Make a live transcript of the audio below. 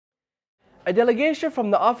A delegation from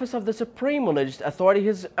the Office of the Supreme Religious Authority,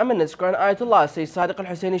 His Eminence Grand Ayatollah Sadiq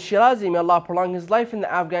Al-Husseini Al-Shirazi, may Allah prolong his life, in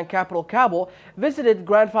the Afghan capital Kabul, visited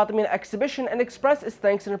Grand Fatimid Exhibition and expressed its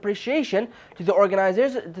thanks and appreciation to the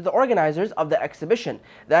organizers of the exhibition.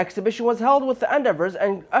 The exhibition was held with the endeavors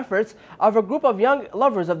and efforts of a group of young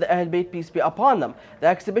lovers of the Ahlulbayt, peace be upon them. The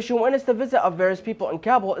exhibition witnessed the visit of various people in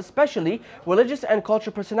Kabul, especially religious and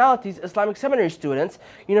cultural personalities, Islamic seminary students,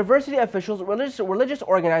 university officials, religious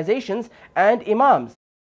organizations, and imams.